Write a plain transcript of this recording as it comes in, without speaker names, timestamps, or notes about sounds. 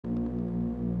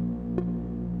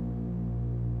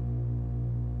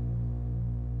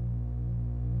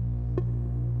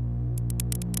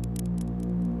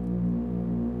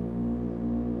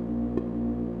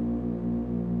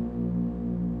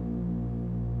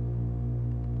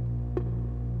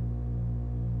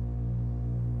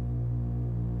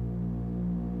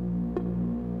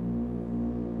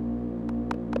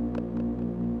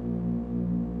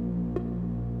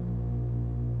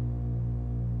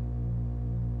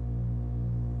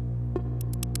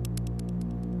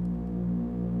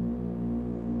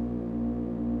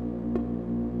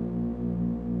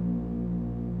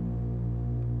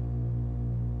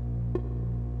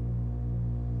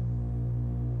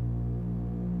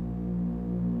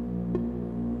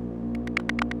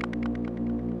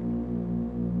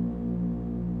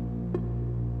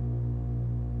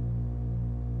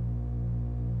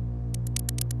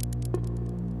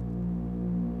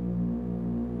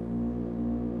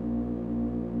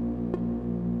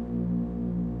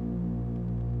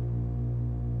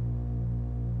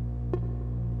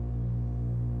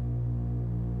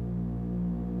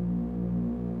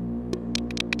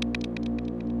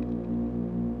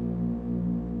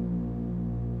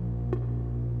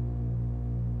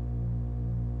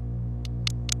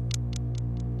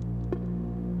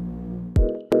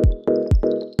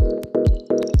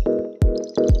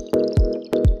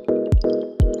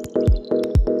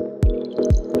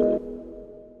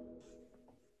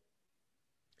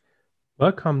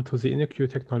Welcome to the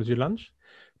INNOQ Technology Lunch.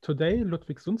 Today,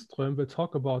 Ludvid Sundström will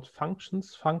talk about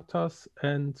functions, functors,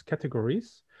 and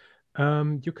categories.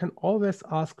 You can always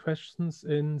ask questions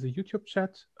in the YouTube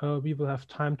chat. We will have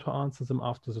time to answer them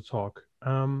after the talk.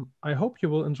 I hope you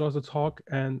will enjoy the talk,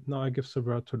 and now I give the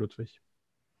word to Ludwig.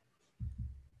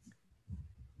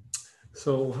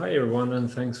 So, hi everyone, and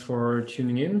thanks for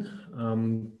tuning in.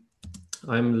 I'm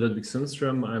Ludvid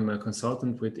Sundström. I'm a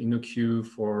consultant with INNOQ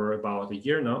for about a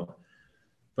year now.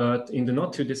 But in the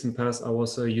not too distant past, I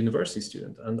was a university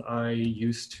student, and I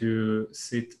used to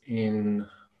sit in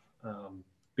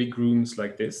big rooms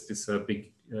like this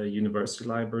big university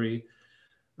library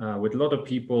with a lot of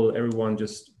people, everyone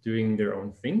just doing their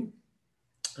own thing.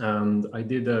 And I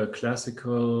did a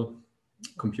classical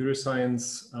computer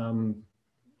science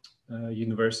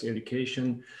university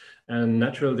education. And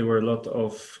naturally, there were a lot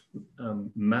of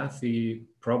mathy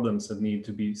problems that need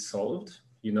to be solved.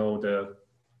 You know, the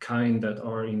kind that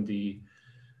are in the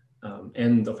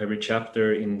end of every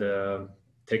chapter in the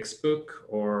textbook,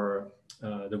 or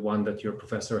the one that your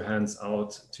professor hands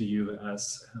out to you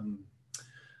as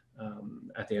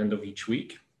at the end of each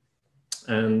week.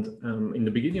 And in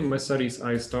the beginning of my studies,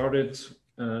 I started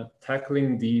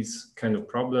tackling these kind of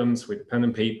problems with pen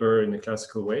and paper in a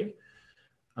classical way.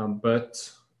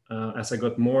 But as I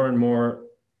got more and more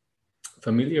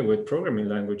familiar with programming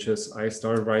languages, I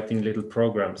started writing little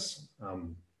programs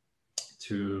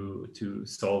to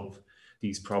solve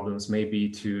these problems, maybe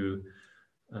to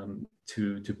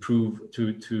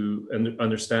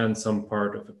understand some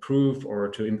part of a proof, or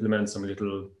to implement some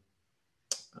little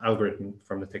algorithm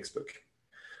from the textbook.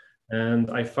 And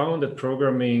I found that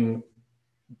programming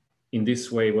in this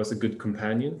way was a good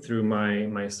companion through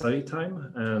my study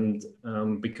time,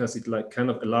 and because it kind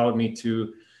of allowed me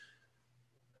to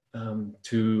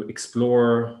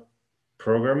explore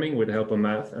programming with the help of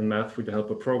math, and math with the help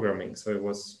of programming. So it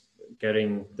was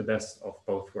getting the best of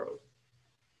both worlds.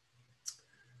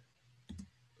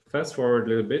 Fast forward a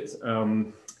little bit,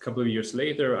 a couple of years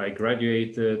later, I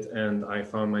graduated and I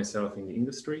found myself in the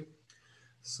industry.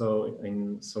 So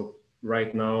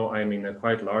right now I'm in a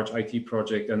quite large IT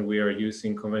project, and we are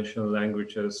using conventional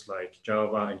languages like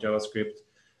Java and JavaScript.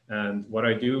 And what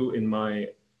I do in my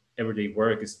everyday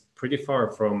work is pretty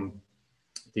far from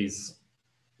these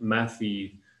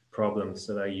mathy problems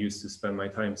that I used to spend my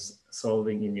time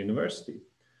solving in university.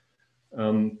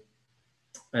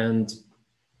 And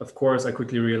of course, I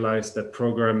quickly realized that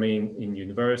programming in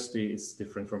university is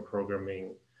different from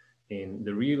programming in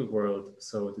the real world.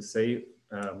 So to say,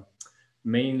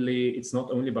 mainly it's not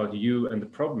only about you and the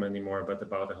problem anymore, but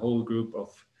about a whole group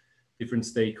of different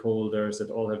stakeholders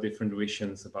that all have different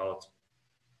visions about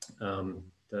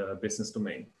the business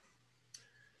domain.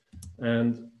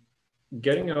 And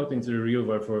getting out into the real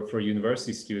world for a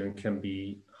university student can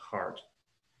be hard.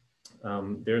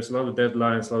 There's a lot of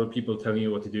deadlines, a lot of people telling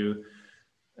you what to do.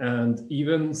 And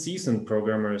even seasoned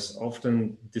programmers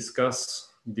often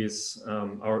discuss this,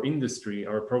 our industry,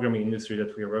 our programming industry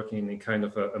that we are working in kind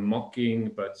of a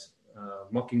mocking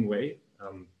way,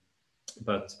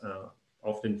 but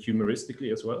often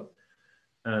humoristically as well.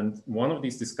 And one of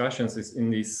these discussions is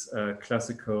in this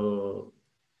classical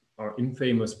or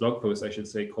infamous blog post, I should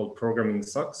say, called Programming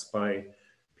Sucks by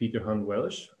Peter Hunt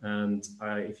Welsh. And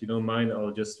if you don't mind, I'll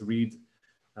just read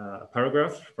a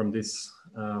paragraph from this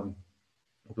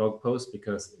blog post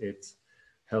because it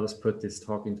helps put this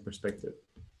talk into perspective.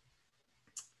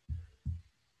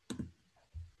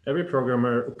 Every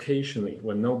programmer occasionally,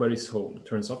 when nobody's home,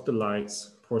 turns off the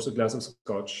lights, pours a glass of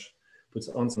scotch, puts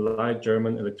on some light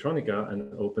German electronica,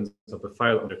 and opens up a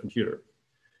file on their computer.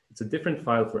 It's a different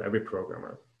file for every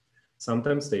programmer.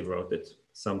 Sometimes they wrote it,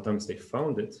 sometimes they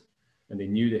found it, and they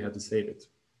knew they had to save it.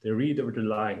 They read over the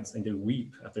lines and they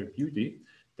weep at their beauty.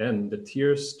 Then the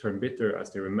tears turn bitter as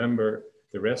they remember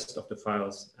the rest of the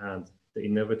files and the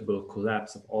inevitable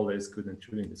collapse of all that is good and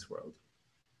true in this world.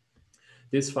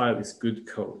 This file is good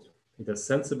code. It has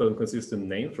sensible and consistent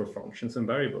names for functions and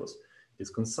variables. It is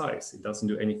concise. It doesn't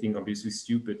do anything obviously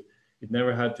stupid. It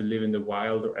never had to live in the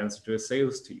wild or answer to a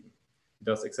sales team. It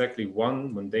does exactly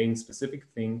one mundane specific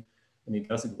thing, and it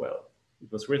does it well.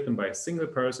 It was written by a single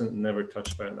person and never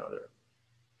touched by another.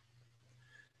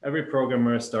 Every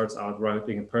programmer starts out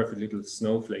writing a perfect little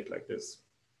snowflake like this.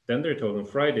 Then they're told on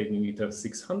Friday you need to have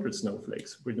 600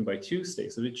 snowflakes written by Tuesday,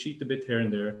 so they cheat a bit here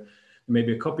and there,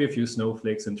 maybe copy a few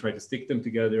snowflakes and try to stick them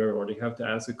together, or they have to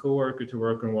ask a coworker to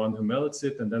work on one who melts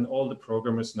it, and then all the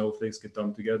programmer snowflakes get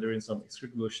dumped together in some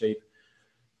inextricable shape,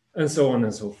 and so on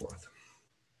and so forth.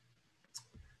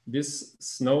 This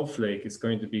snowflake is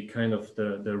going to be kind of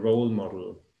the role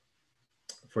model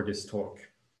for this talk.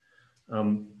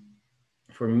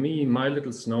 For for me, my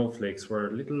little snowflakes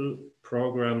were little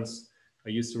programs I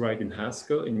used to write in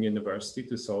Haskell in university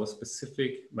to solve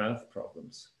specific math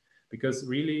problems. Because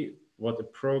really what a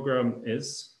program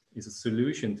is a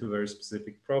solution to a very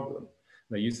specific problem.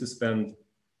 And I used to spend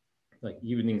like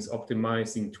evenings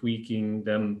optimizing, tweaking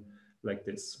them like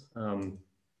this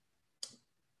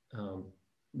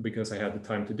because I had the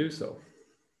time to do so.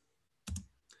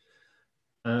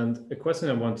 And a question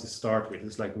I want to start with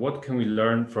is like, what can we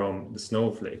learn from the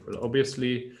snowflake? Well,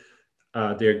 obviously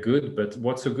they're good, but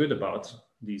what's so good about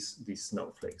these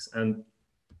snowflakes? And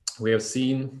we have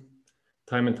seen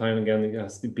time and time again, it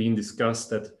has been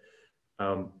discussed that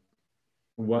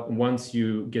once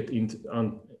you get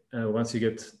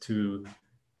to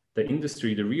the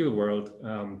industry, the real world,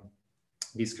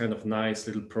 these kind of nice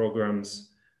little programs,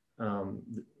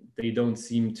 they don't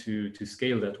seem to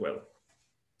scale that well.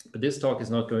 But this talk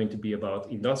is not going to be about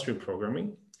industrial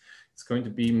programming. It's going to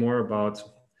be more about,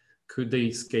 could they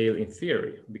scale in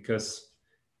theory? Because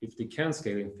if they can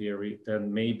scale in theory,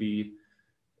 then maybe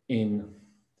in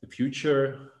the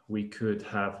future, we could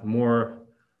have more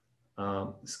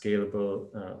scalable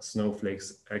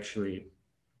snowflakes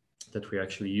that we're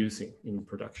actually using in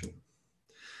production.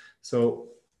 So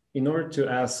in order to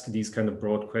ask these kind of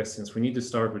broad questions, we need to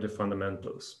start with the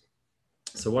fundamentals.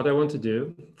 So what I want to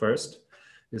do first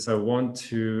is I want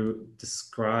to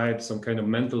describe some kind of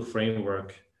mental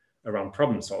framework around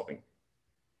problem solving.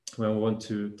 I want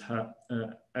to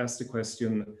ask the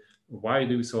question, why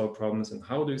do we solve problems and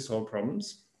how do we solve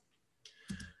problems?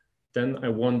 Then I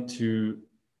want to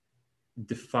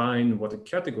define what a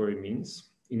category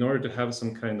means in order to have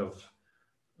some kind of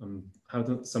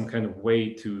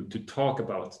way to talk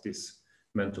about this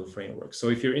mental framework. So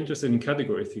if you're interested in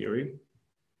category theory,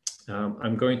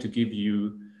 I'm going to give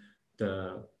you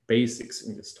the basics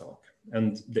in this talk.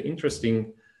 And the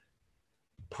interesting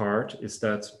part is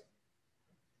that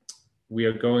we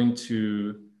are going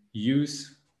to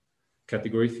use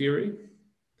category theory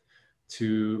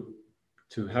to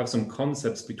have some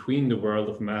concepts between the world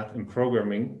of math and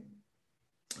programming.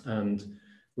 And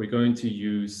we're going to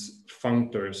use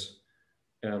functors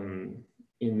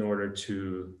in order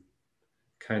to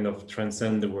kind of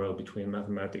transcend the world between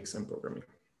mathematics and programming.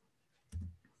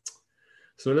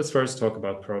 So let's first talk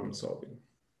about problem solving.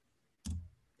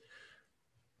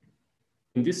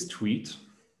 In this tweet,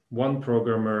 one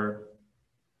programmer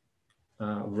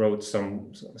wrote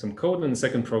some code, and the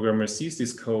second programmer sees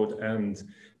this code and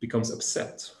becomes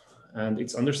upset. And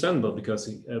it's understandable because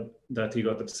that he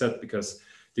got upset, because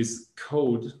this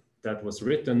code that was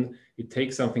written, it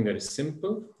takes something that is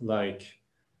simple, like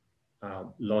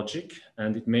logic,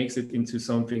 and it makes it into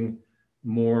something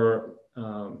more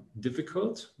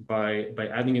difficult by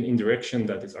adding an indirection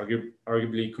that is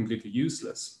arguably completely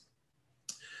useless.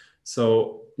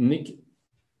 So Nick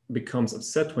becomes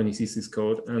upset when he sees this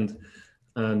code, and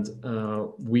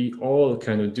we all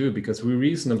kind of do, because we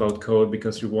reason about code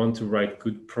because we want to write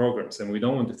good programs and we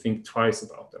don't want to think twice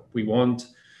about them. We want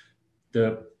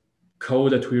the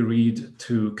code that we read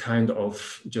to kind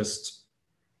of just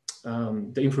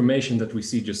the information that we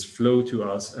see just flow to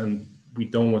us, and we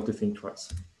don't want to think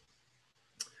twice.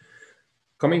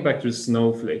 Coming back to the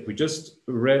snowflake, I just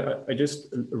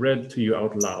read to you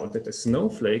out loud that a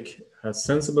snowflake has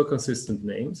sensible, consistent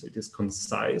names. It is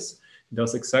concise. It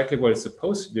does exactly what it's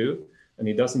supposed to do, and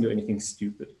it doesn't do anything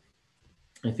stupid.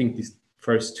 I think these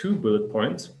first two bullet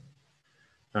points,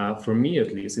 for me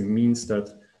at least, it means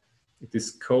that it is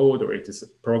code or it is a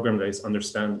program that is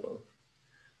understandable.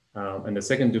 And the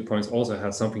second 2 points also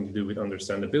have something to do with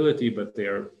understandability, but they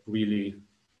are really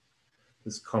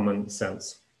this common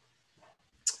sense.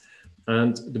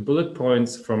 And the bullet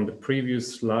points from the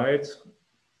previous slide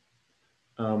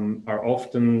are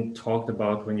often talked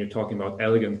about when you're talking about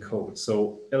elegant code.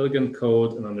 So elegant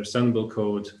code and understandable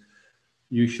code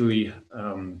usually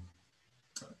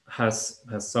has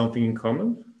something in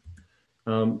common.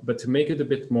 But to make it a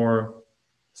bit more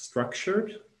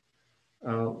structured,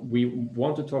 we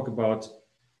want to talk about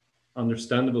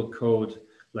understandable code,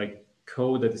 like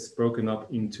code that is broken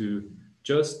up into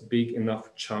just big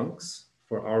enough chunks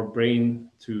for our brain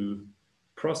to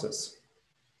process.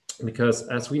 Because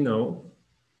as we know,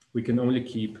 we can only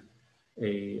keep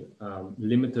a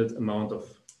limited amount of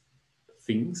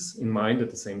things in mind at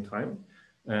the same time.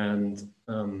 And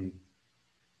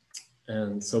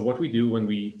so what we do when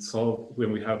we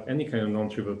have any kind of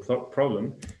non-trivial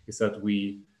problem is that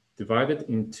we divide it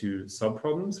into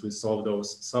subproblems. We solve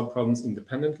those subproblems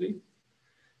independently.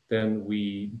 Then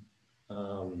we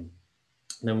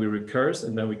recurse,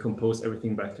 and then we compose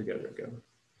everything back together again.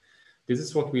 This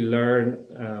is what we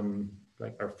learn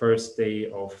like our first day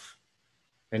of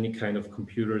any kind of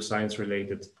computer science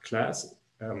related class.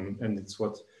 And it's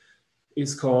what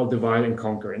is called divide and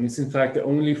conquer. And it's in fact the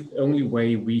only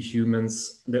way we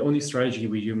humans, the only strategy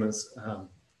we humans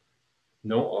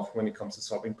know of when it comes to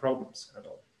solving problems at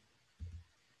all.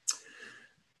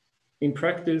 In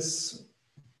practice,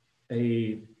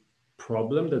 a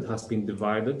problem that has been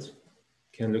divided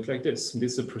can look like this.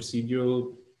 This is a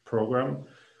procedural program.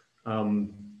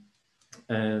 And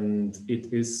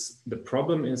the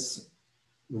problem is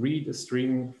read a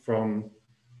string from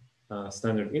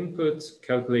standard input,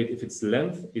 calculate if its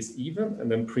length is even, and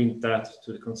then print that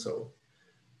to the console.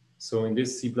 So in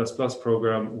this C++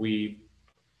 program,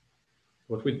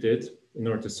 what we did in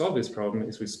order to solve this problem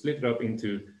is we split it up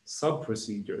into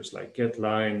sub-procedures like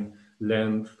getLine,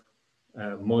 length,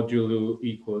 modulo,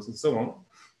 equals, and so on.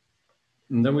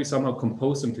 And then we somehow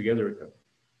compose them together again.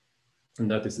 And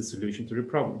that is the solution to the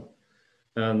problem.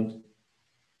 And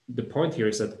the point here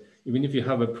is that even if you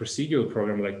have a procedural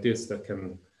program like this that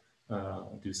can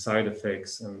do side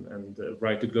effects and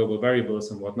write to global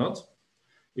variables and whatnot,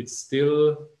 it's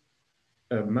still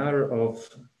a matter of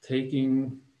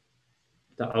taking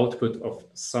the output of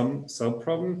some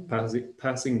subproblem,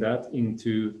 passing that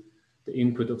into the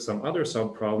input of some other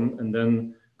subproblem, and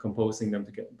then composing them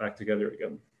to get back together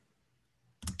again.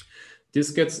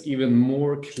 This gets even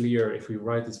more clear if we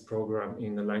write this program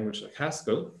in a language like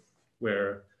Haskell,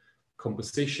 where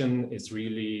composition is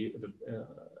really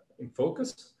in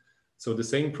focus. So the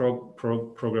same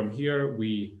program here,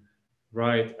 we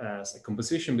write as a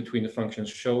composition between the functions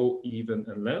show, even,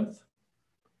 and length.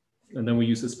 And then we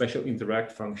use a special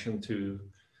interact function to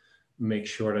make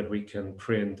sure that we can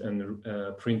print and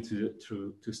print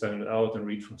to standard out and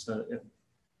read from standard in.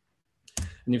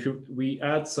 And if we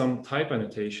add some type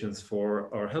annotations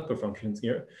for our helper functions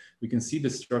here, we can see the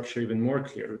structure even more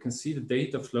clear. We can see the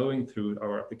data flowing through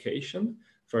our application.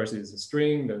 First it's a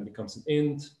string, then it becomes an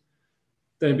int,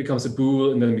 then it becomes a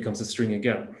bool, and then it becomes a string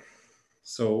again.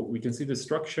 So we can see the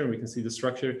structure, we can see the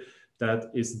structure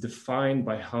that is defined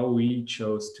by how we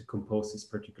chose to compose this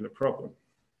particular problem.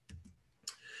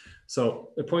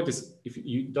 So the point is,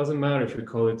 it doesn't matter if we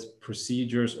call it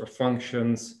procedures or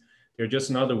functions, they're just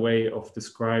another way of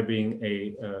describing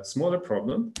a smaller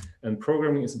problem. And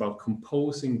programming is about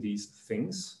composing these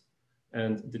things.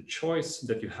 And the choice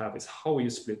that you have is how you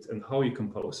split and how you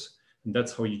compose. And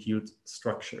that's how you yield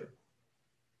structure.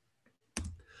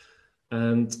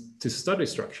 And to study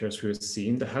structure, as we've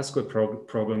seen, the Haskell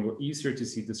program were easier to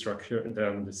see the structure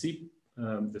than the C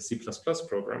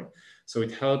program. So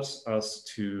it helps us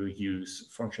to use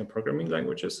functional programming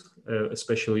languages,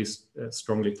 especially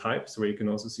strongly typed, where you can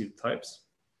also see the types.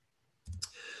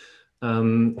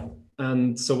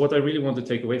 And so what I really want to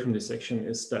take away from this section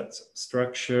is that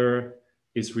structure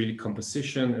is really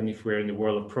composition. And if we're in the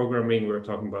world of programming, we're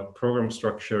talking about program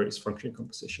structure is function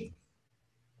composition.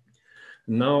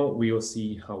 Now we will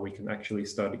see how we can actually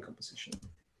study composition.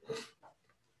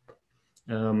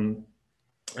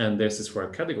 And this is where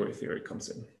category theory comes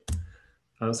in.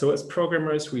 So as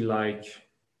programmers, we like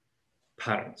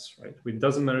patterns, right? It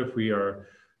doesn't matter if we are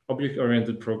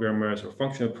object-oriented programmers or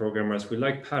functional programmers, we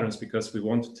like patterns because we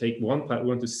want to take one pattern, we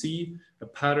want to see a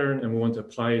pattern and we want to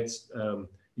apply it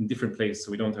in different places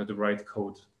so we don't have to write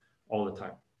code all the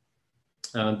time.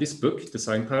 This book,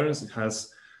 Design Patterns, it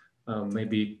has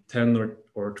maybe 10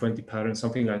 or 20 patterns,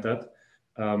 something like that.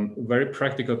 Very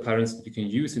practical patterns that you can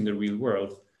use in the real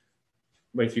world.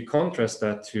 But if you contrast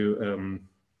that to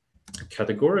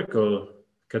category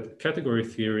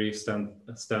theory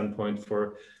standpoint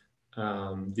for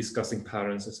discussing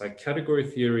patterns, it's like category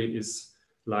theory is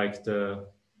like the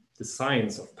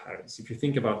science of patterns. If you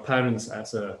think about patterns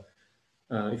as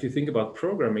if you think about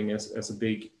programming as a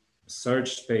big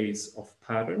search space of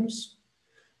patterns,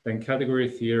 then category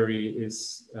theory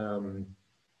is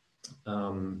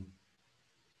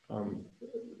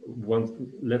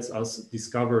lets us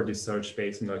discover this search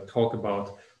space and talk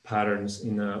about patterns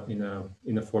in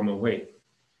a formal way.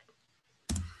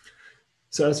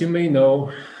 So as you may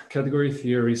know, category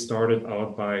theory started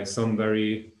out by some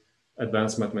very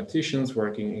advanced mathematicians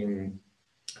working in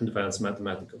advanced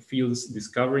mathematical fields,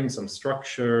 discovering some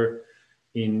structure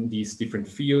in these different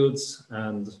fields,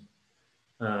 and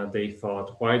they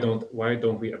thought, why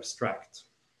don't we abstract?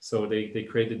 So they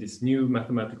created this new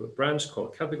mathematical branch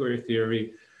called category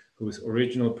theory, whose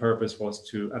original purpose was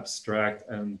to abstract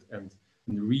and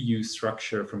reuse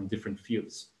structure from different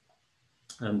fields.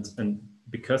 And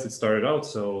because it started out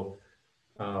so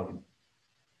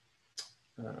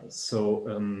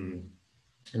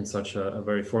in such a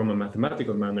very formal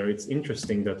mathematical manner, it's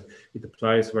interesting that it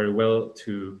applies very well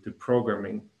to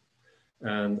programming.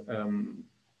 And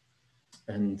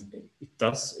And it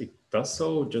does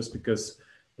so just because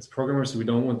as programmers, we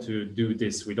don't want to do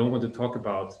this. We don't want to talk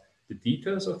about the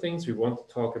details of things. We want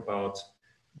to talk about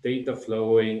data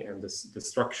flowing and the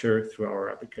structure through our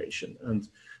application. And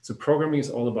so programming is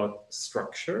all about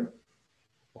structure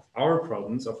of our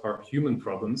problems, of our human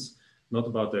problems, not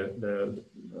about the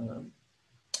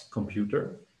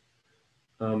computer.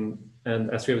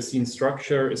 And as we have seen,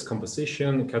 structure is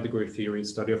composition, category theory is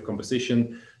study of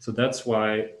composition. So that's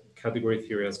why category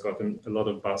theory has gotten a lot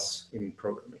of buzz in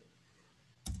programming.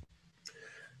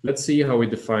 Let's see how we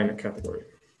define a category.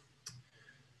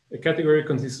 A category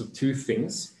consists of two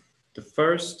things. The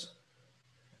first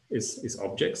is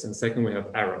objects, and second we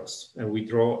have arrows, and we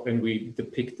draw and we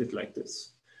depict it like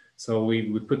this. So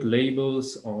we put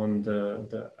labels on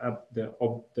the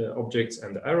objects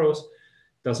and the arrows.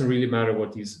 Doesn't really matter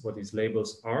what these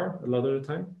labels are a lot of the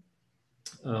time.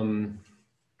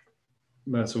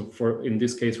 So in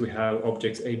this case, we have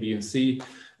objects A, B, and C,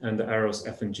 and the arrows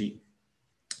F and G.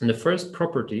 And the first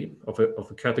property of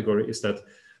a category is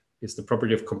the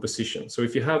property of composition. So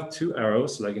if you have two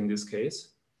arrows, like in this case,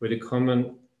 with a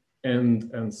common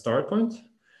end and start point,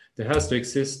 there has to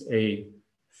exist a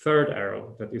third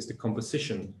arrow that is the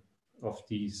composition of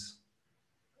these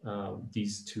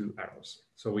two arrows.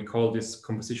 So we call this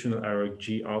compositional arrow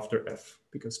G after F,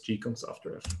 because G comes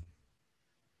after F.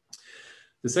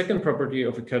 The second property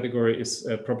of a category is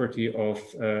a property of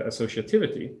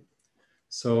associativity.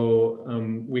 So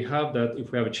we have that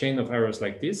if we have a chain of arrows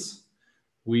like this,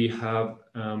 we have,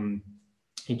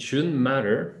 it shouldn't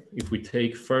matter if we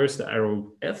take first the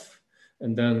arrow F,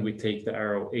 and then we take the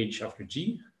arrow H after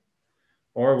G,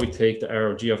 or we take the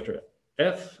arrow G after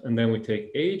F, and then we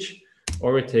take H,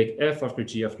 or we take F after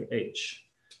G after H.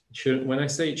 When I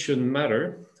say it shouldn't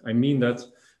matter, I mean that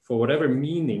for whatever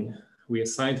meaning we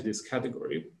assign to this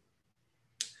category,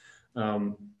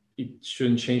 it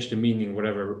shouldn't change the meaning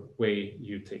whatever way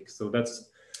you take. So that's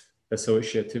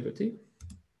associativity.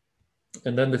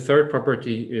 And then the third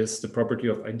property is the property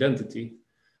of identity,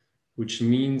 which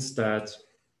means that,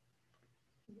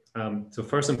 so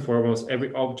first and foremost,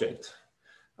 every object,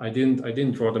 I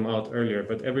didn't draw them out earlier,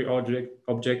 but every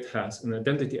object has an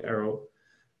identity arrow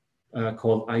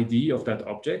called ID of that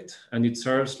object, and it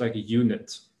serves like a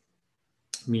unit,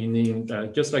 meaning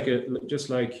just like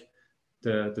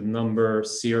the number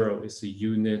 0 is a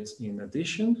unit in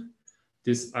addition,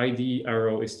 this ID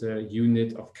arrow is the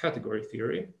unit of category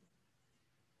theory.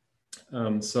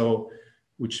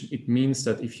 Which it means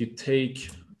that if you take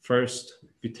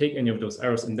any of those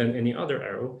arrows and then any other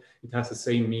arrow, it has the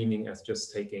same meaning as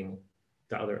just taking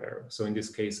the other arrow. So in this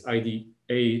case, ID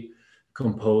A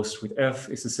composed with F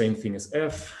is the same thing as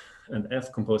F, and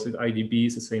F composed with ID B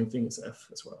is the same thing as F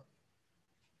as well.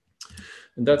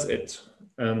 And that's it.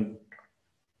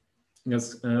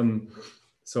 Yes.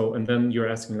 So, and then you're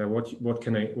asking, like, what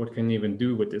can I even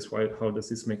do with this? How does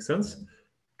this make sense?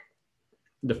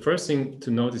 The first thing to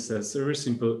notice is a very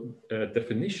simple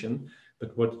definition,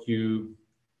 but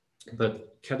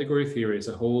category theory is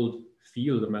a whole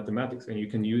field of mathematics, and you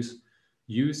can use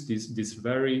these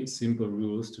very simple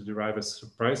rules to derive a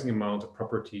surprising amount of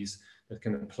properties that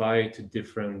can apply to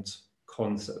different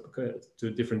concepts,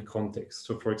 to different contexts.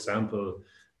 So, for example,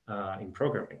 in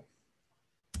programming.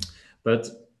 But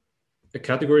a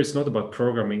category is not about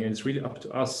programming, and it's really up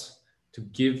to us to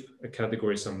give a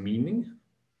category some meaning.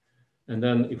 And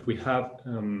then if we have,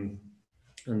 and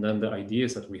then the idea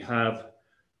is that we have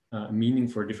meaning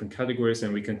for different categories,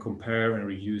 and we can compare and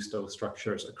reuse those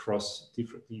structures across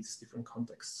these different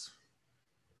contexts.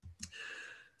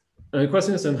 And the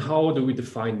question is then, how do we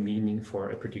define meaning for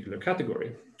a particular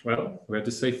category? Well, we have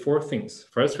to say 4 things.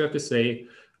 First, we have to say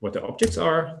what the objects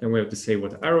are, then we have to say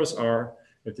what the arrows are,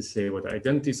 we have to say what the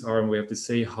identities are, and we have to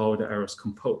say how the arrows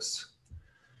compose.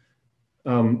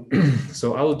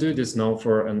 So I'll do this now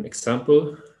for an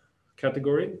example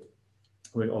category.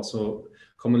 We're also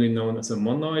commonly known as a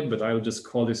monoid, but I'll just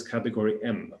call this category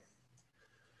M.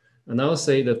 And I'll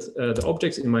say that the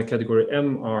objects in my category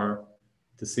M are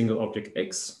the single object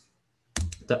X.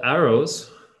 The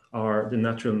arrows are the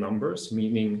natural numbers,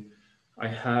 meaning I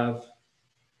have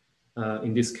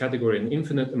in this category an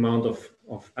infinite amount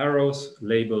of arrows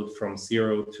labeled from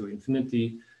 0 to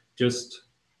infinity, just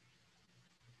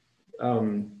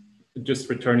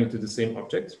returning to the same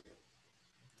object.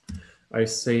 I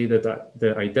say that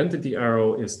the identity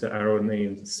arrow is the arrow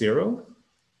named 0.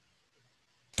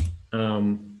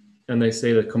 And I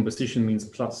say that composition means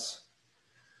plus.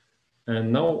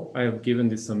 And now I have given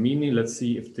this some meaning. Let's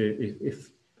see if the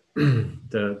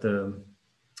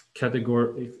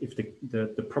category, if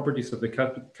the properties of the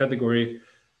category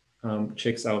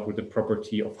checks out with the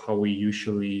property of how we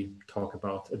usually talk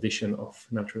about addition of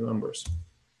natural numbers.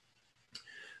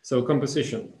 So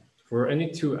composition. For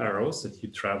any two arrows that you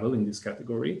travel in this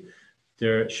category,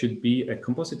 there should be a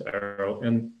composite arrow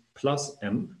n plus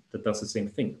m that does the same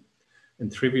thing.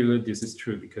 And trivially, this is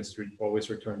true because we always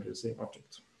return to the same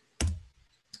object.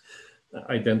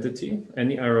 Identity,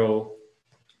 any arrow,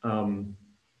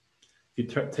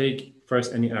 if you take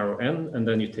first any arrow n and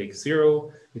then you take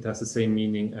 0, it has the same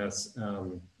meaning as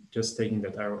just taking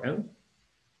that arrow n.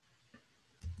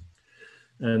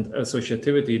 And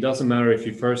associativity, it doesn't matter if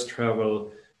you first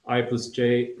travel I plus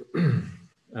j,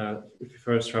 if you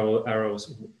first travel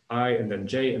arrows I and then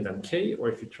j and then k, or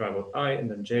if you travel I and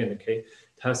then j and then k, it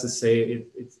has to say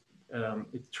it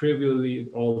trivially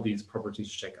all these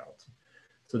properties check out.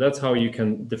 So that's how you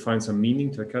can define some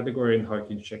meaning to a category and how you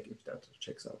can check if that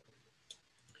checks out.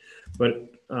 But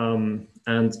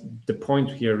and the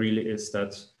point here really is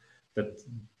that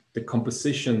the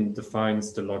composition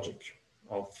defines the logic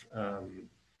of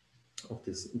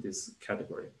this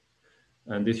category.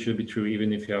 And this should be true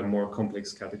even if you have more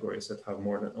complex categories that have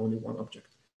more than only one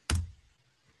object.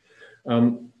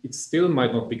 It still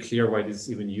might not be clear why this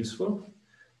is even useful.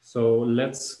 So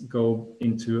let's go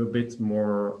into a bit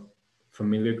more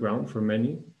familiar ground for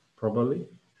many, probably.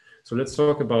 So let's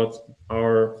talk about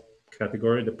our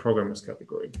category, the programmers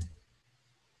category.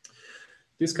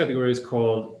 This category is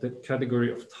called the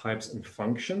category of types and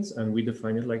functions, and we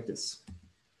define it like this.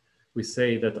 We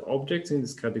say that the objects in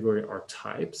this category are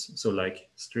types, so like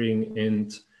string,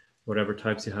 int, whatever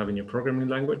types you have in your programming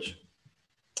language.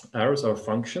 Arrows are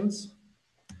functions.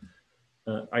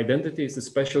 Identity is a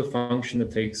special function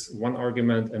that takes one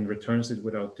argument and returns it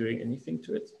without doing anything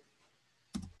to it.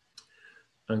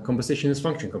 And composition is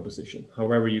function composition,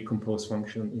 however you compose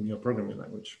function in your programming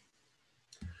language.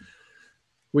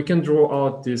 We can draw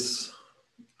out this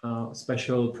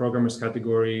special programmers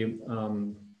category.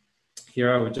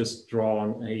 Here I would just draw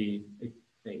on a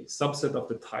subset of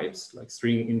the types like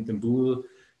string, int, and bool,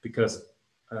 because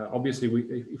obviously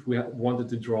if we wanted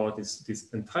to draw this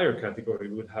entire category,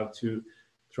 we would have to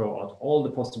draw out all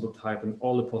the possible type and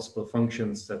all the possible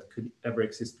functions that could ever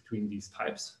exist between these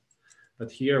types. But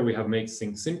here we have made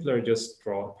things simpler, just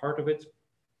draw a part of it.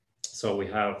 So we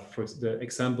have, for the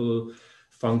example,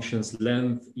 functions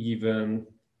length, even,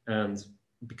 and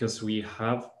because we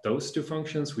have those two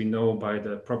functions, we know by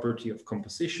the property of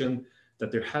composition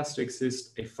that there has to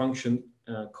exist a function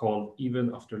called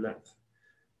even after length,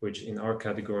 which in our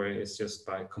category is just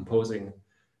by composing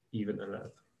even and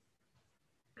length.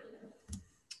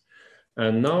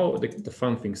 And now the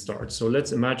fun thing starts. So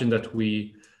let's imagine that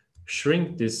we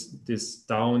shrink this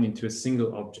down into a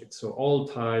single object. So all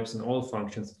types and all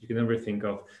functions that you can ever think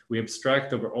of, we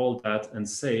abstract over all that and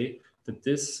say that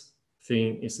this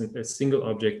thing is a single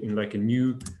object in like a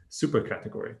new super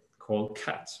category called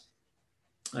cat.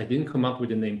 I didn't come up with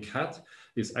the name cat.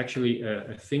 It's actually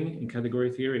a thing in category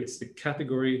theory. It's the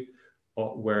category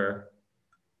where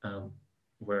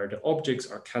the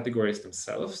objects are categories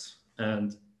themselves,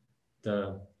 and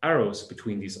the arrows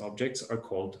between these objects are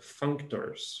called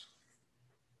functors.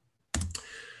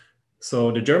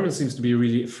 So the German seems to be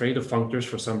really afraid of functors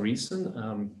for some reason,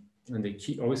 and they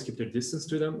always keep their distance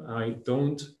to them. I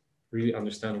don't really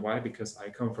understand why, because I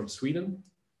come from Sweden.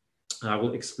 I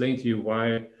will explain to you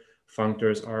why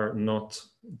functors are not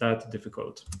that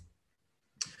difficult.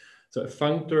 So a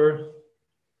functor,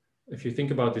 if you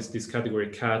think about this category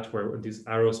cat, where these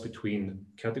arrows between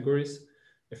categories,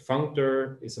 a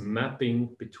functor is a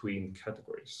mapping between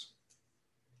categories.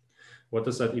 What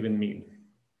does that even mean?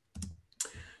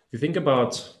 If you think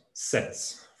about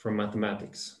sets from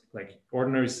mathematics, like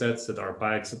ordinary sets that are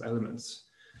bags of elements,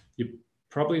 you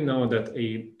probably know that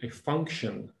a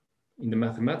function in the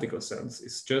mathematical sense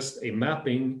is just a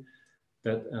mapping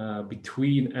that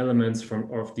between elements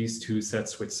of these two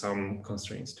sets with some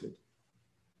constraints to it.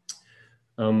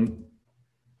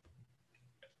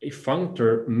 A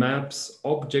functor maps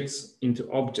objects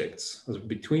into objects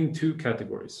between two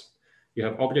categories. You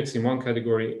have objects in one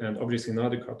category and objects in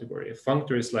another category. A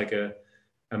functor is like a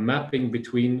mapping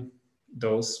between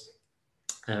those.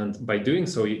 And by doing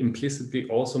so, you implicitly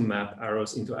also map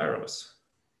arrows into arrows.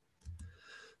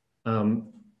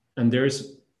 And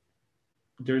there's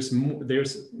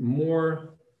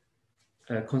more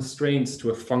constraints to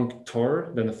a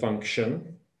functor than a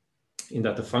function, in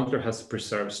that the functor has to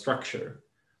preserve structure.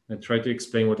 I try to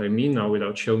explain what I mean now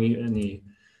without showing you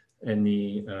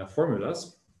any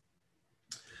formulas.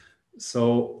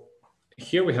 So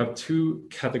here we have two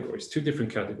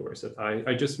different categories that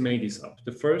I just made these up.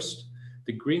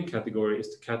 The green category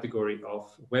is the category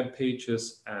of web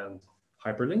pages and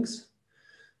hyperlinks.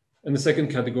 And the second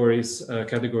category is a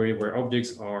category where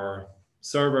objects are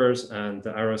servers and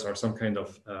the arrows are some kind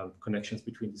of connections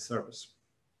between the servers.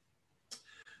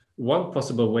 One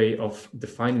possible way of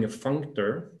defining a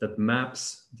functor that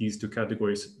maps these two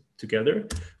categories together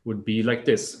would be like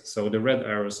this. So the red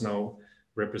arrows now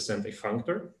represent a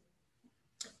functor.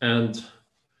 And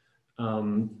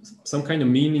some kind of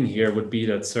meaning here would be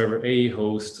that server A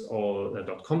hosts all the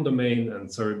 .com domain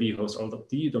and server B hosts all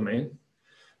 .de domain.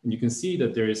 And you can see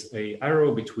that there is an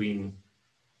arrow between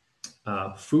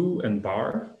foo and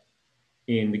bar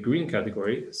in the green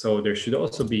category. So there should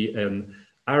also be an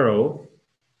arrow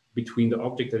between the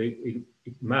object that it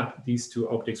mapped, these two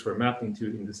objects were mapped into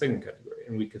in the second category.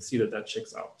 And we can see that that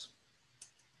checks out.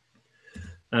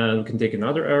 And we can take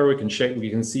another arrow, we can check, we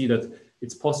can see that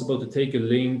it's possible to take a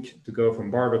link to go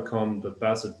from bar.com to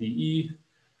bas.de,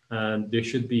 and there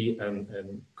should be a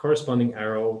corresponding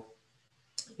arrow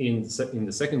in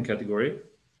the second category,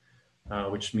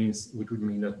 which would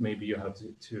mean that maybe you have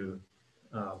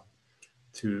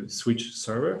to switch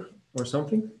server or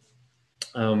something.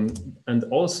 And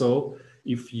also,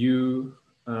 if you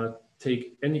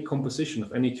take any composition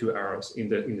of any two arrows in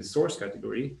the source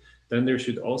category, then there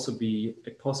should also be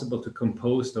possible to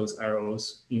compose those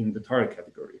arrows in the target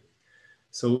category.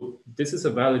 So this is a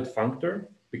valid functor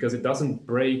because it doesn't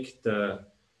break the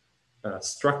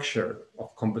structure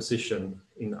of composition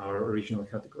in our original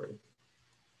category.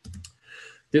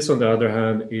 This, on the other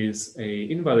hand, is an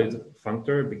invalid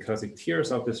functor because it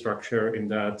tears up the structure in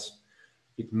that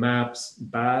it maps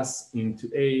bas into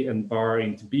A and bar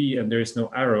into B, and there is no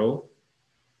arrow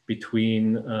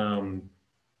between,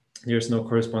 there's no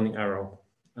corresponding arrow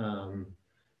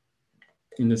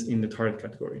in the target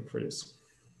category for this.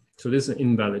 So this is an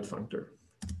invalid functor.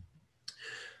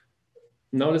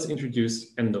 Now let's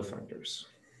introduce endofunctors.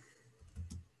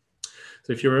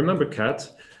 So if you remember CAT,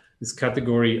 this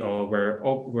category of where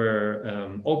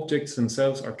objects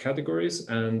themselves are categories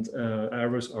and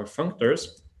arrows are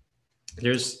functors,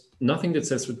 there's nothing that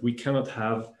says that we cannot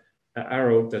have an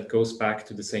arrow that goes back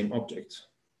to the same object.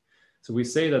 So we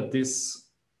say that this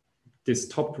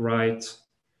top right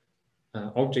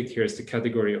object here is the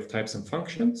category of types and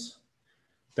functions.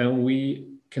 Then we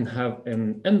can have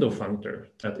an endofunctor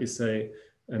that is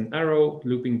an arrow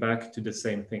looping back to the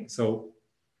same thing. So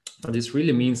what this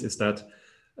really means is that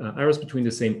arrows between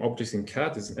the same objects in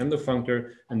CAT is an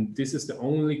endofunctor, and this is the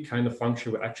only kind of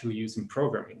function we actually use in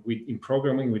programming. In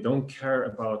programming, we don't care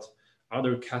about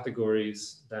other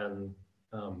categories than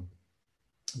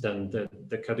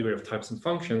the category of types and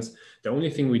functions. The only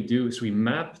thing we do is we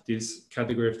map this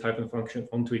category of type and function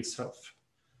onto itself.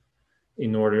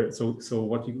 In order, so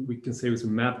what we can say is we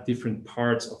map different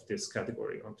parts of this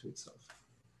category onto itself.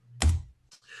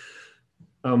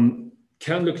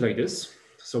 Can look like this.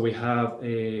 So we have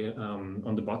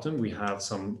on the bottom, we have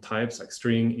some types like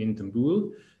string, int, and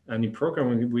bool. And in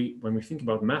programming, when we think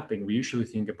about mapping, we usually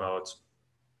think about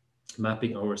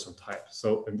mapping over some type.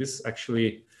 So, and this is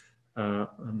actually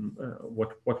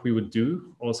what we would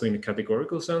do also in a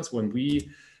categorical sense. When we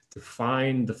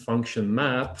define the function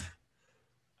map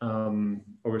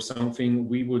over something,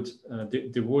 we would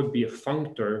there would be a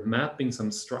functor mapping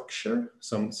some structure,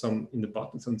 some in the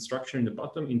bottom, some structure in the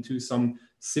bottom into some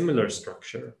similar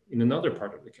structure in another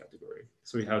part of the category.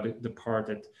 So you have the part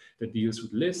that deals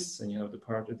with lists, and you have the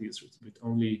part that deals with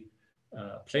only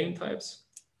plain types,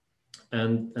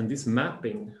 and this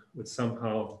mapping would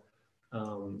somehow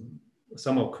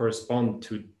correspond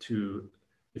to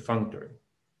the functor.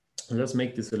 And let's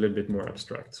make this a little bit more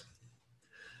abstract.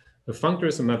 The functor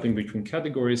is a mapping between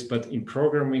categories, but in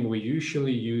programming we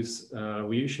usually use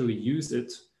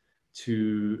it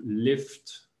to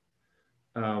lift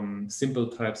simple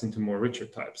types into more richer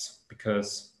types,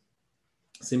 because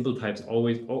simple types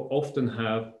often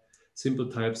have simple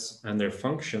types, and their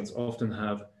functions often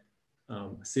have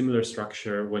similar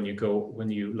structure when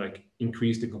you like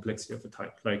increase the complexity of a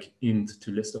type, like int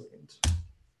to list of int.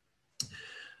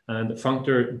 And the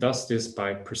functor does this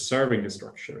by preserving the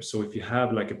structure. So if you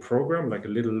have like a program, like a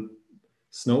little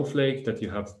snowflake that you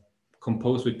have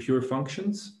composed with pure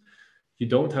functions, you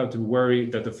don't have to worry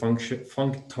that the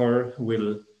functor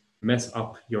will mess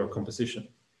up your composition.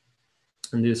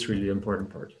 And this is really the important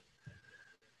part.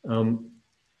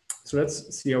 So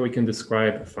let's see how we can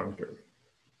describe a functor.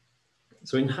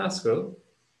 So in Haskell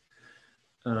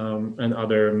and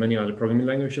many other programming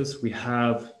languages, we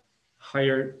have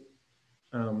higher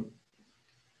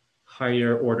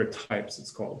order types,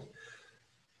 it's called.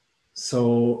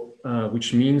 So,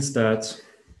 which means that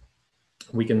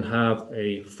we can have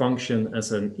a function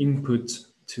as an input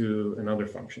to another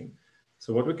function.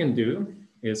 So what we can do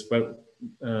is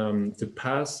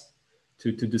to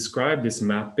to describe this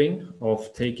mapping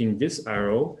of taking this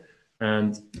arrow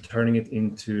and turning it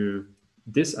into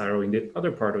this arrow in the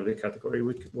other part of the category.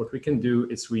 What we can do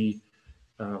is we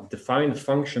define a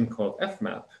function called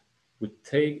fmap,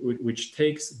 which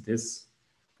takes this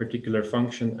particular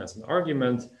function as an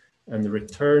argument and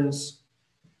returns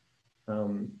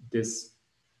this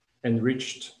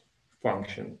enriched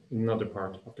function in another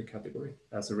part of the category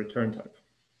as a return type.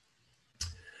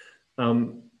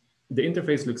 The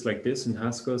interface looks like this in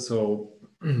Haskell. So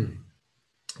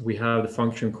we have the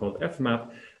function called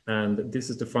fmap, and this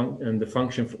is the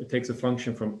function. It takes a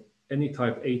function from any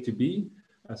type A to B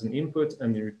as an input,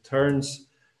 and it returns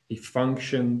a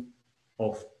function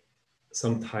of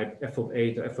some type f of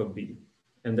A to f of B.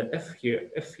 And the f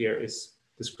here is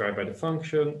described by the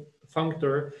function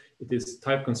functor. It is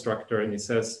type constructor, and it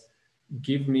says,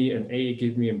 give me an A,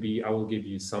 give me a B. I will give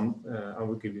you some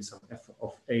f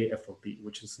of A, f of B,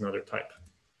 which is another type.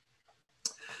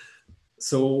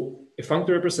 So a functor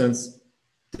represents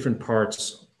different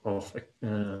parts of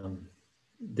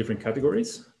different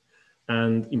categories.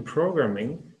 And in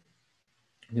programming,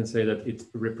 you can say that it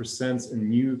represents a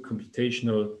new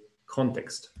computational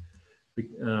context.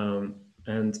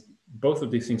 And both of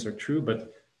these things are true,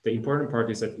 but the important part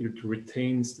is that it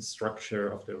retains the structure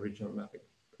of the original mapping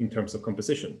in terms of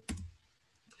composition.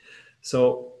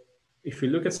 So if we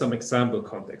look at some example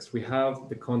context, we have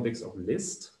the context of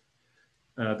list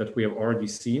that we have already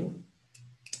seen.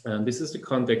 And this is the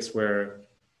context where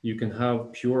you can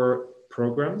have pure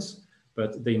programs,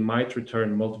 but they might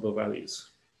return multiple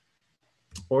values.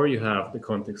 Or you have the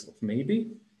context of maybe,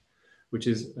 which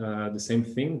is the same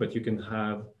thing, but you can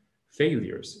have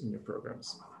failures in your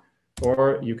programs.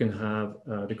 Or you can have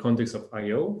the context of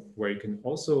I/O, where you can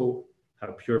also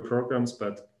have pure programs,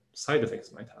 but side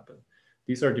effects might happen.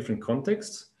 These are different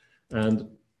contexts, and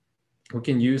we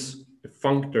can use a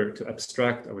functor to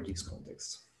abstract over these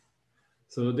contexts.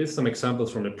 So this is some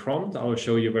examples from the prompt. I will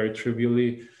show you a very trivial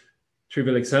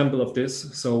example of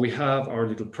this. So we have our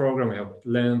little program, we have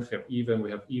length, we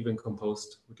have even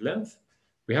composed with length.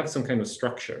 We have some kind of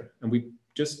structure, and we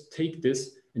just take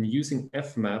this and using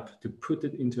fmap to put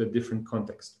it into a different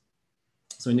context.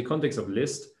 So in the context of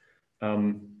list,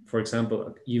 for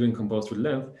example, even composed with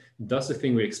length, it does the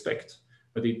thing we expect,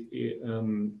 but it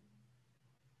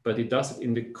does it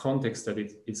in the context that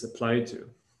it is applied to.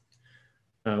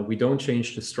 We don't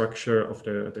change the structure of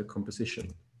the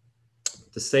composition.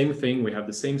 The same thing, we have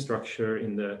the same structure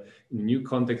in the new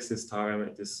context this time.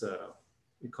 It is the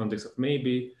context of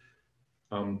maybe.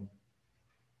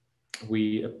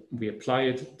 We apply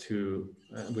it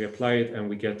and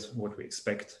we get what we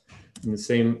expect. And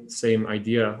the same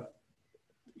idea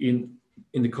in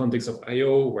the context of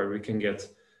I/O, where we can get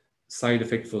side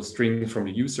effect for string from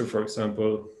the user, for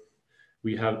example.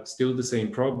 We have still the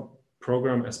same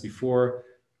program as before,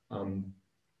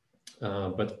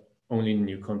 but only in a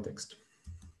new context.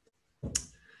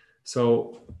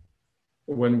 So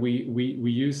when we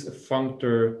use a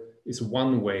functor is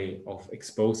one way of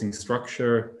exposing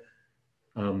structure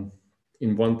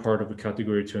in one part of the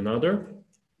category to another.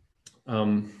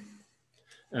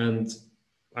 And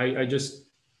I just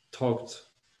talked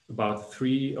about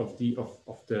three of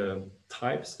the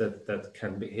types that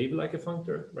can behave like a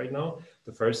functor right now.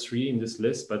 The first three in this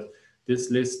list, but this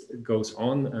list goes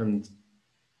on. And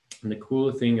the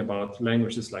cool thing about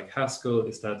languages like Haskell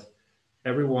is that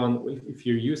everyone, if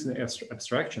you're using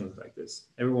abstractions like this,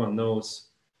 everyone knows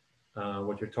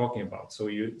what you're talking about. So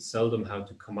you seldom have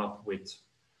to come up with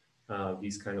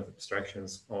these kind of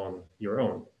abstractions on your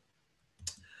own.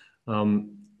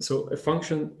 So a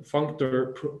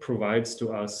functor provides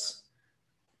to us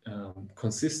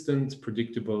consistent,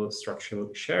 predictable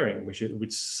structural sharing,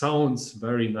 which sounds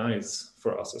very nice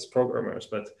for us as programmers,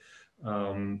 but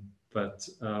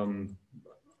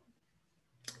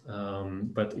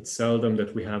it's seldom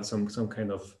that we have some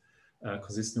kind of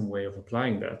consistent way of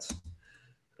applying that.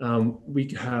 We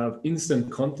have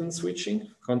instant context switching.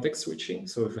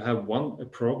 So if you have a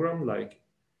program like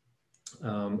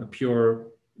a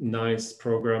pure nice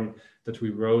program that we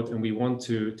wrote and we want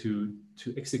to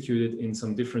execute it in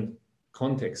some different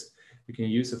context, we can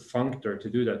use a functor to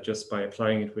do that just by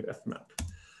applying it with fmap.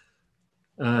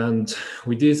 And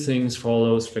with these things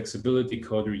follows flexibility,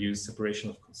 code reuse,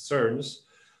 separation of concerns,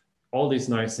 all these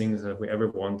nice things that we ever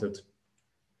wanted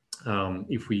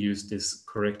if we use this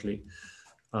correctly.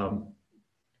 So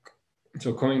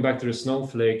coming back to the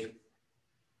snowflake,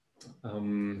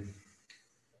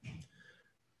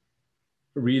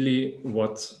 really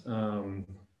what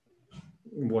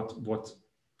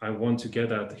I want to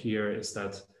get at here is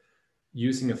that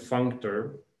using a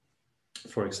functor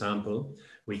For example,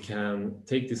 we can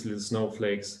take these little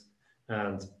snowflakes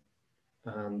and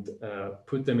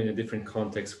put them in a different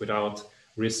context without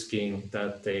risking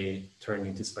that they turn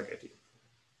into spaghetti.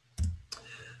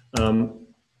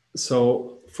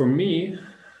 So for me,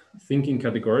 thinking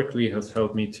categorically has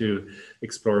helped me to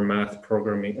explore math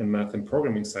and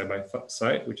programming side by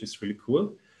side, which is really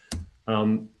cool.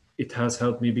 It has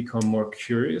helped me become more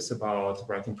curious about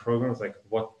writing programs, like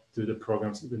what do the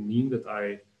programs even mean that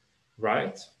I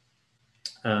write?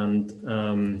 And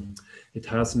it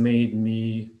has made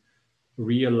me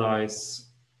realize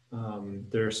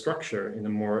their structure in a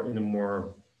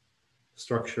more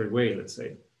structured way, let's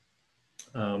say.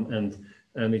 And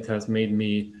it has made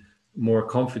me more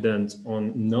confident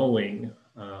on knowing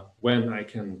when I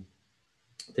can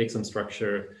take some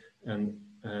structure and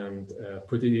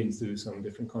put it into some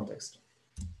different context.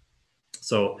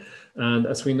 So, and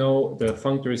as we know, the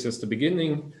functor is just the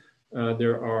beginning.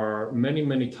 There are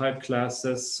many type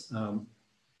classes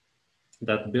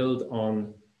that build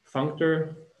on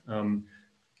functor.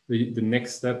 The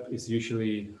next step is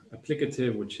usually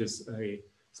applicative, which is a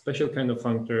special kind of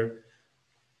functor.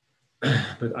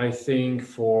 But I think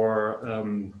for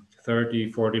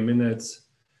 30, 40 minutes,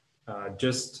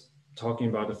 just talking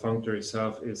about the functor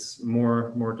itself is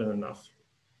more than enough.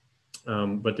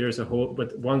 But there's a whole,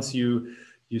 but once you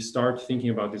start thinking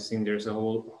about this thing, there's a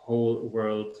whole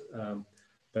world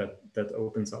that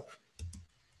opens up.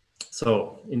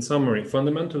 So in summary,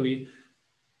 fundamentally,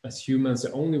 as humans,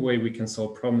 the only way we can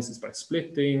solve problems is by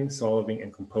splitting, solving,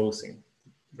 and composing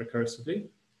recursively.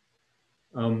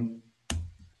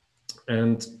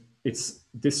 And it's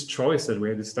this choice that we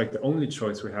have, it's like the only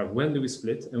choice we have. When do we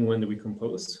split and when do we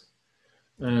compose?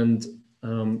 And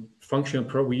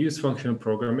we use functional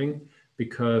programming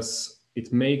because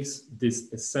it makes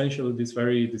this essential, this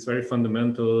very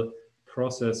fundamental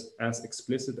process as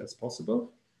explicit as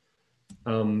possible.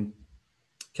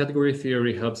 Category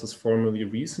theory helps us formally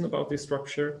reason about this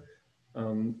structure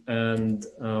and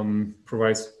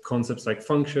provides concepts like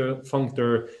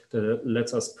functor that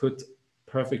lets us put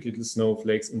perfect little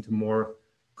snowflakes into more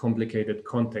complicated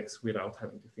contexts without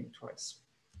having to think twice.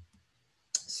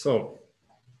 So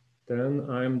then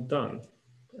I'm done,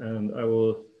 and I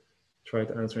will try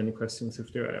to answer any questions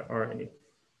if there are any.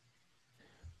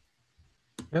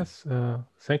 Yes,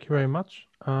 thank you very much.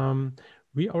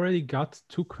 We already got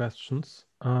 2 questions.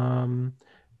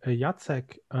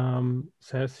 Jacek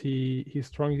says he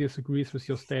strongly disagrees with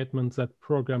your statement that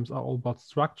programs are all about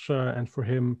structure, and for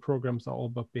him, programs are all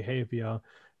about behavior,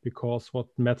 because what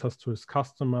matters to his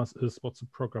customers is what the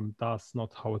program does,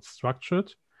 not how it's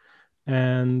structured.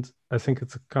 And I think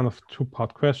it's a kind of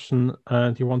 2-part question,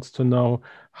 and he wants to know,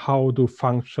 how do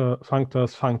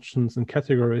functors, functions, and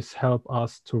categories help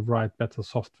us to write better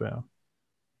software?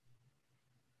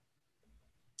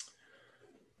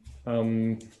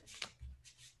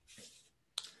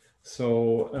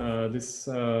 This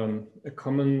a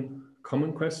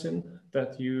common question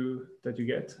that you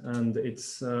get, and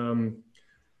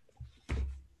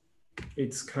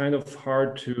it's kind of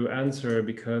hard to answer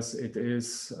because it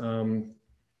is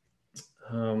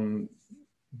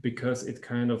because it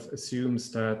kind of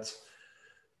assumes that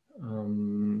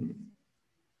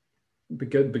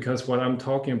because what I'm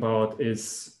talking about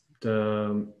is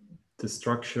the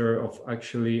structure of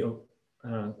actually of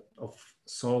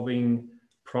solving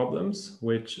problems,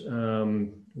 which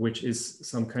is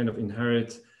some kind of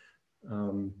inherent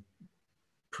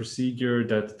procedure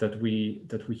that we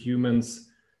humans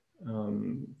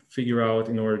figure out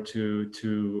in order to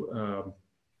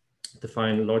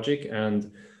define logic.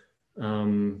 And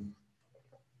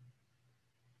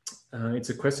it's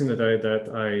a question that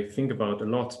I think about a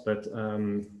lot, but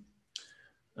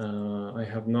I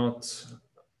have not.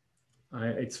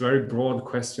 It's a very broad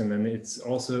question, and it's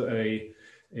also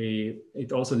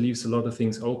it also leaves a lot of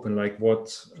things open, like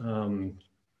what,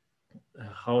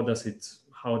 how does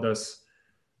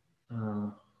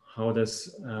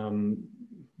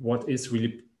what is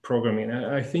really programming?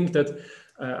 I think that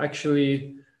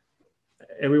actually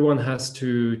everyone has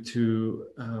to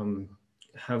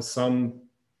have some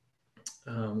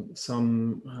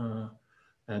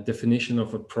definition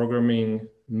of what programming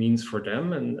means for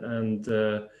them, and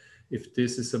if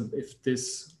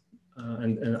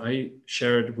I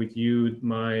shared with you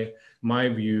my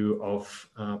view of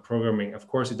programming. Of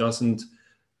course, it doesn't.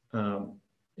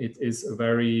 It is a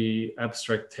very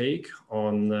abstract take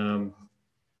on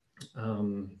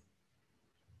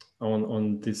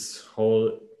this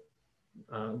whole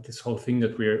thing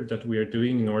that we are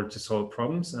doing in order to solve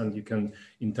problems, and you can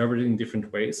interpret it in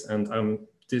different ways. And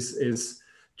this is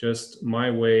just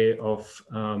my way of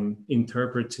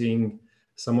interpreting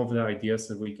some of the ideas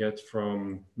that we get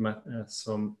from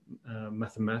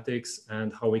mathematics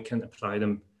and how we can apply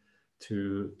them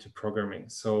to programming.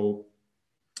 So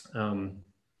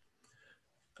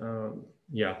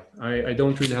yeah, I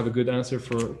don't really have a good answer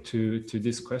to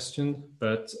this question,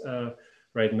 but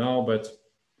right now, but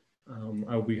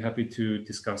I'll be happy to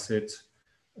discuss it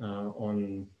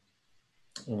on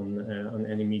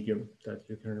any medium that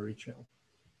you can reach out.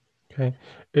 Okay,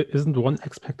 isn't one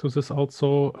aspect to this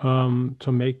also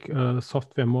to make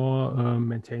software more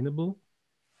maintainable?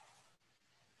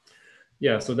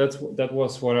 Yeah, so that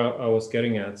was what I was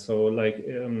getting at. So like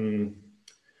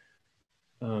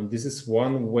this is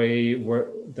one way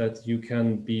that you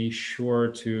can be sure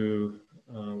to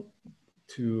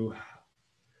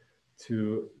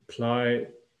apply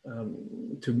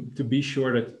to be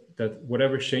sure that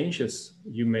whatever changes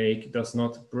you make does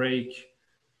not break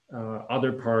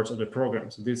other parts of the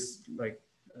program. So this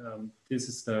this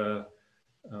is the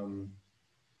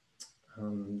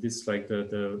this like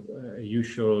the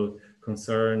usual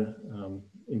concern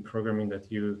in programming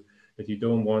that you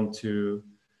don't want to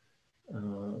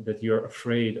that you're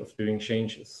afraid of doing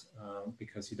changes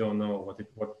because you don't know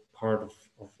what part of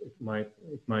it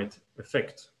might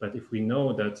affect. But if we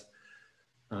know that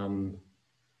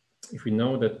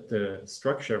the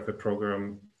structure of the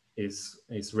program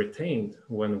is retained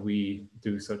when we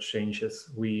do such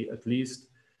changes, we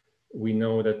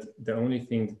know that the only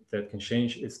thing that can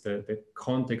change is the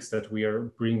context that we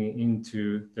are bringing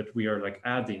into, that we are like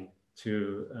adding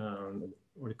to,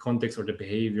 or the context or the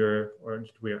behavior, or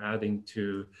that we are adding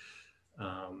to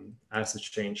as a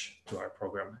change to our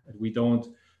program. And we don't,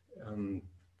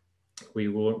 we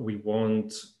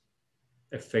won't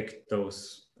affect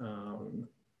those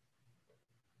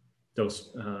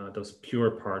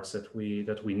pure parts that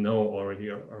we know already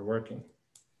are working.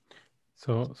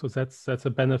 So that's a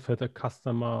benefit a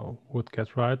customer would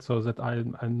get, right? So that I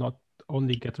not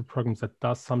only get a program that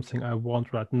does something I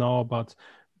want right now, but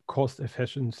cost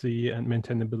efficiency and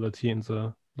maintainability in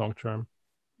the long term.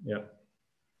 Yeah.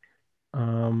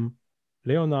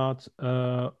 Leonard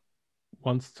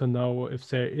wants to know if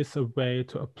there is a way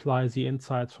to apply the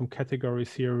insights from category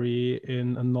theory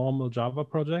in a normal Java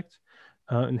project.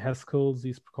 In Haskell,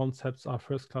 these concepts are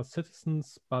first-class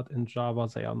citizens, but in Java,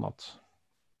 they are not.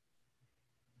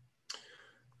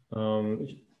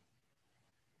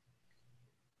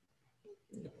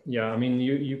 Yeah, I mean,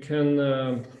 you can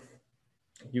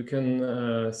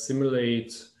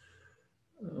simulate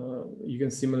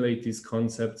these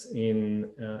concepts in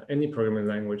any programming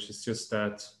language. It's just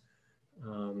that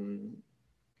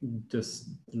just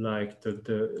like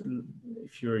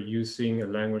if you're using a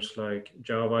language like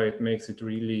Java, it makes it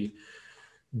really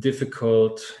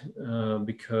difficult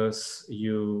because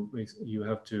you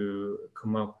have to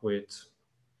come up with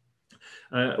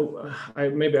I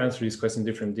maybe answer this question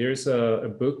different. There's a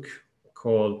book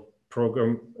called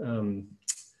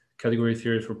Category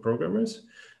Theory for Programmers,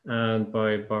 and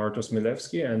by Bartosz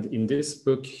Milewski. And in this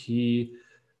book, he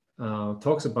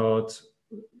talks about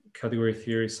category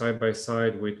theory side by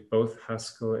side with both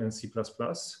Haskell and C++.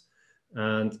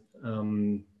 And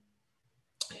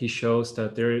he shows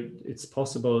that it's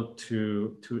possible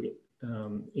to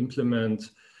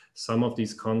implement some of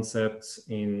these concepts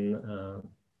in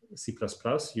C++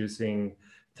 using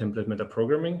template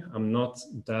metaprogramming. I'm not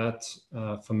that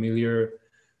familiar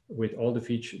with all the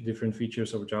different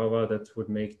features of Java that would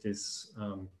make this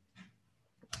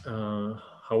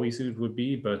how easy it would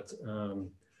be, but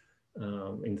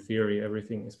in theory,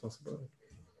 everything is possible.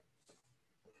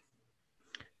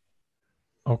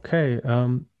 Okay,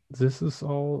 this is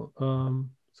all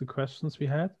the questions we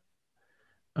had.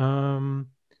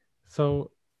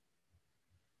 So,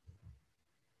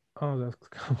 oh, there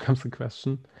comes a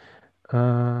question.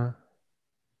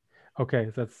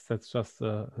 Okay, that's just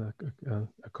a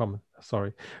comment.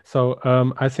 Sorry. So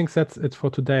I think that's it for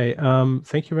today.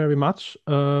 Thank you very much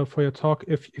for your talk.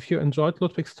 If you enjoyed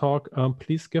Ludwig's talk,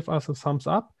 please give us a thumbs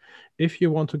up. If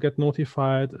you want to get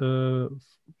notified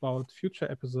about future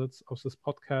episodes of this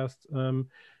podcast,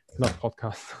 not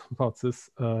podcast, about this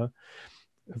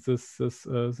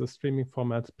the streaming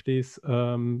format, please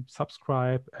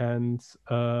subscribe and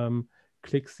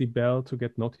click the bell to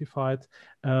get notified.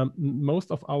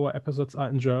 Most of our episodes are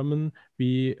in German.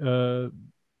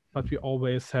 But we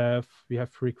always have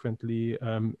frequently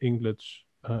English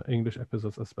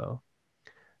episodes as well.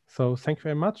 So thank you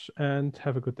very much and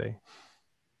have a good day.